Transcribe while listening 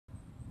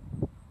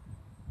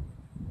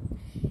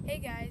Hey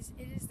guys,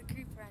 it is the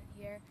crew front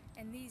here,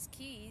 and these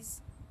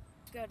keys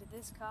go to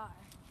this car.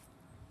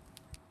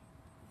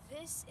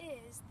 This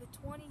is the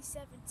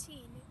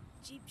 2017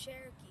 Jeep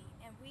Cherokee,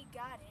 and we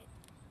got it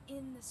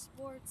in the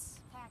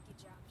sports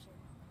package option.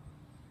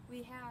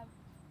 We have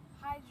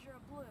Hydro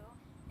Blue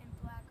and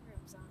black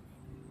rims on it.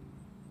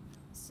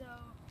 So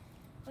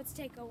let's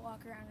take a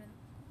walk around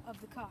of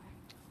the car.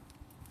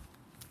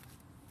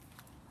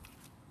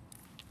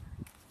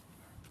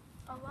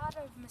 A lot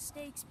of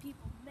mistakes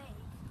people make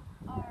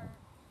are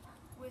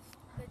with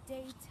the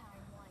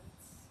daytime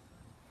lights.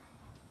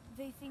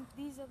 They think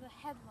these are the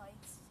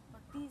headlights, but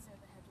these are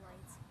the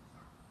headlights.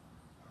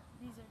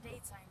 These are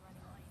daytime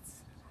running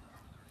lights.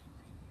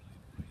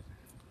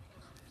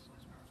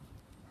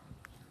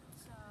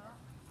 So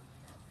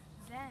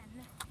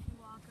then you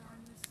walk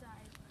on the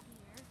side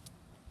here,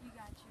 you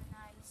got your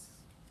nice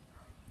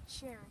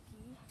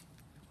Cherokee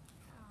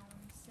on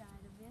the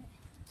side of it.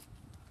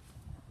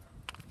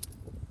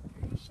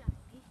 Very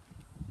shiny.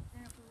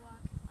 Then if we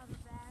walk up the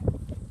back, you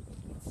can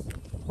see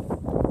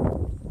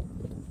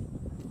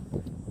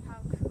how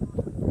cool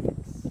it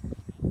looks.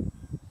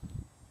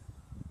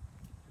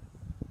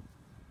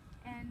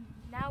 And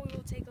now we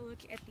will take a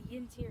look at the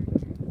interior.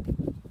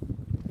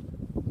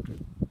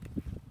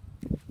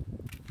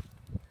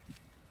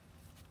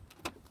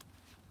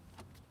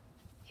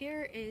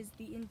 Here is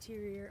the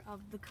interior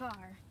of the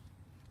car.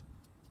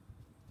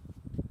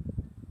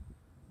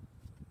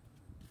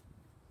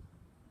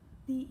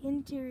 The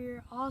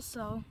interior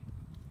also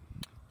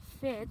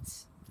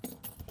fits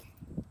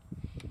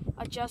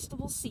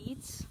adjustable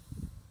seats,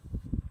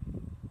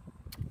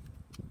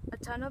 a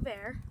ton of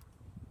air,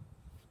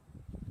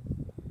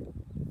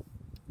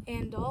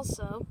 and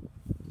also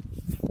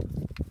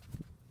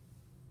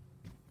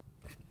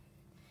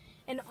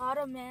an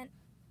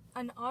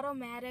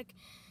automatic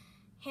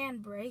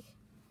handbrake,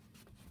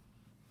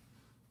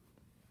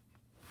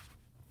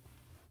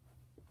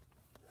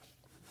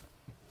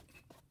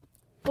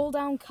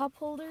 pull-down cup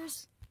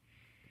holders,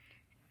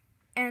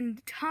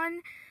 and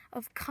ton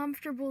of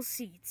comfortable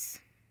seats.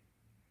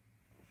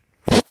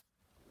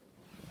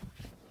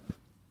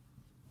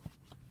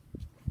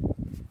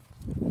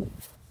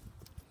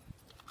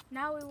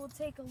 Now we will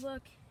take a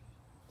look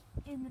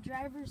in the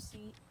driver's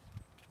seat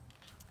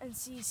and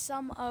see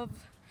some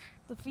of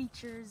the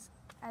features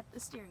at the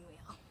steering wheel.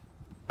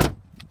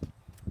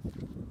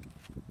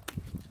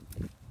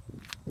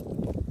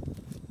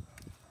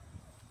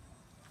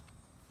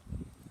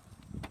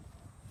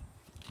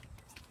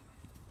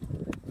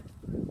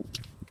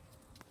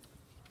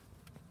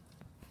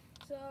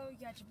 So you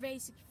got your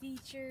basic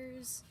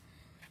features.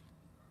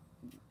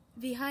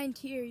 Behind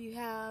here you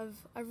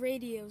have a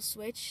radio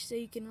switch, so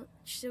you can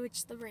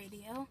switch the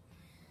radio.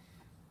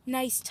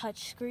 Nice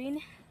touch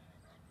screen.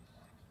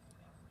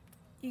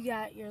 You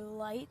got your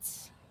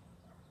lights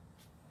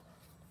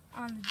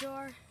on the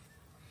door.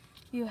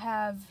 You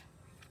have,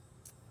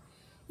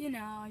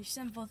 your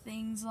simple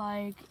things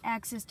like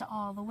access to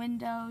all the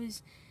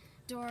windows,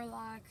 door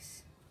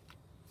locks,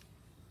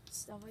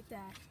 stuff like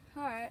that.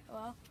 Alright,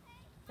 well,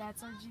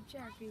 that's our Jeep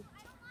Cherokee.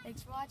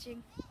 Thanks for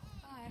watching.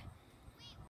 Bye.